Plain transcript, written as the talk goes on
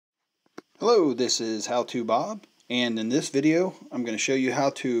Hello, this is How To Bob, and in this video I'm going to show you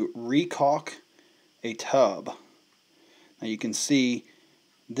how to recaulk a tub. Now you can see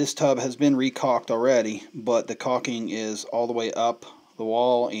this tub has been recaulked already, but the caulking is all the way up the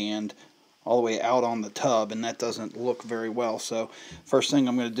wall and all the way out on the tub, and that doesn't look very well. So first thing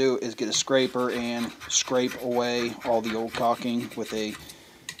I'm going to do is get a scraper and scrape away all the old caulking with a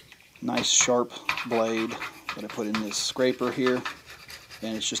nice sharp blade that I put in this scraper here.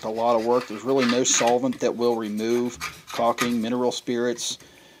 And it's just a lot of work. There's really no solvent that will remove caulking. Mineral spirits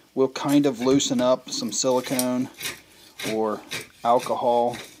will kind of loosen up some silicone or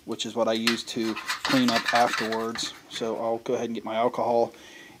alcohol, which is what I use to clean up afterwards. So I'll go ahead and get my alcohol,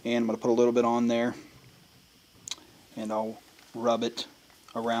 and I'm going to put a little bit on there, and I'll rub it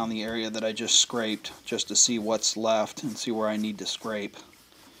around the area that I just scraped just to see what's left and see where I need to scrape.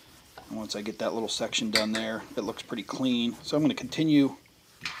 And once I get that little section done there, it looks pretty clean. So I'm going to continue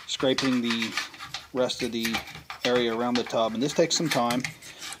scraping the rest of the area around the tub, and this takes some time,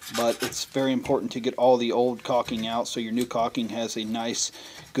 but it's very important to get all the old caulking out so your new caulking has a nice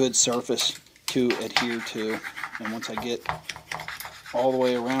good surface to adhere to. And once I get all the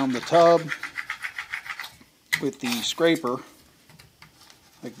way around the tub with the scraper,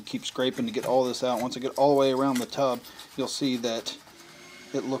 I can keep scraping to get all this out. Once I get all the way around the tub, you'll see that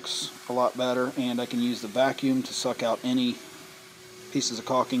it looks a lot better, and I can use the vacuum to suck out any pieces of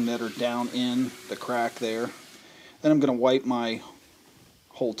caulking that are down in the crack there. Then I'm going to wipe my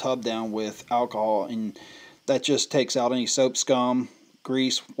whole tub down with alcohol, and that just takes out any soap scum,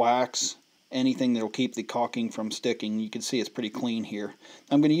 grease, wax, anything that will keep the caulking from sticking. You can see it's pretty clean here.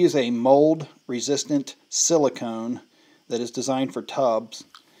 I'm going to use a mold resistant silicone that is designed for tubs.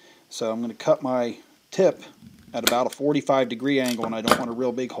 So I'm going to cut my tip at about a 45-degree angle, and I don't want a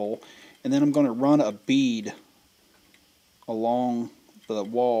real big hole. And then I'm going to run a bead along the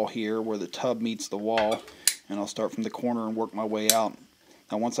wall here where the tub meets the wall, and I'll start from the corner and work my way out.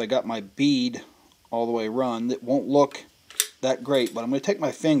 Now once I got my bead all the way run, it won't look that great, but I'm going to take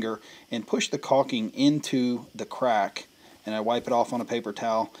my finger and push the caulking into the crack, and I wipe it off on a paper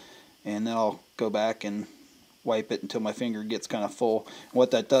towel, and then I'll go back and wipe it until my finger gets kind of full. And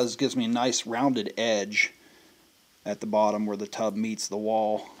what that does is gives me a nice rounded edge at the bottom where the tub meets the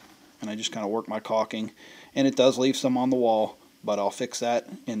wall, and I just kind of work my caulking, and it does leave some on the wall, but I'll fix that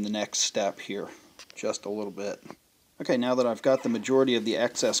in the next step here just a little bit. Okay, now that I've got the majority of the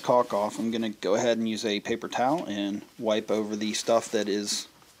excess caulk off, I'm going to go ahead and use a paper towel and wipe over the stuff that is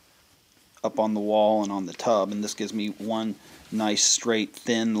up on the wall and on the tub, and this gives me one nice straight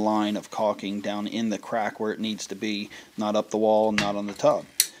thin line of caulking down in the crack where it needs to be, not up the wall, not on the tub.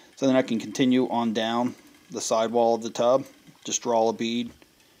 So then I can continue on down the sidewall of the tub, just draw a bead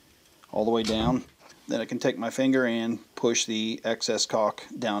all the way down. Then I can take my finger and push the excess caulk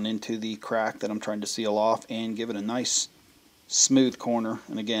down into the crack that I'm trying to seal off and give it a nice smooth corner.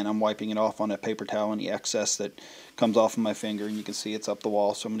 And again, I'm wiping it off on a paper towel, and the excess that comes off of my finger, and you can see it's up the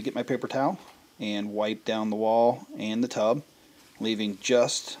wall. So I'm going to get my paper towel and wipe down the wall and the tub, leaving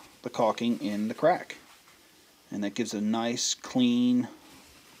just the caulking in the crack. And that gives a nice, clean,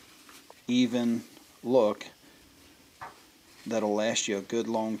 even look that'll last you a good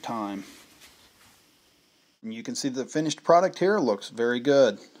long time. And you can see the finished product here looks very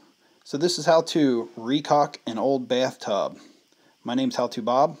good. So this is how to recaulk an old bathtub. My name's How To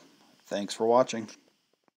Bob. Thanks for watching.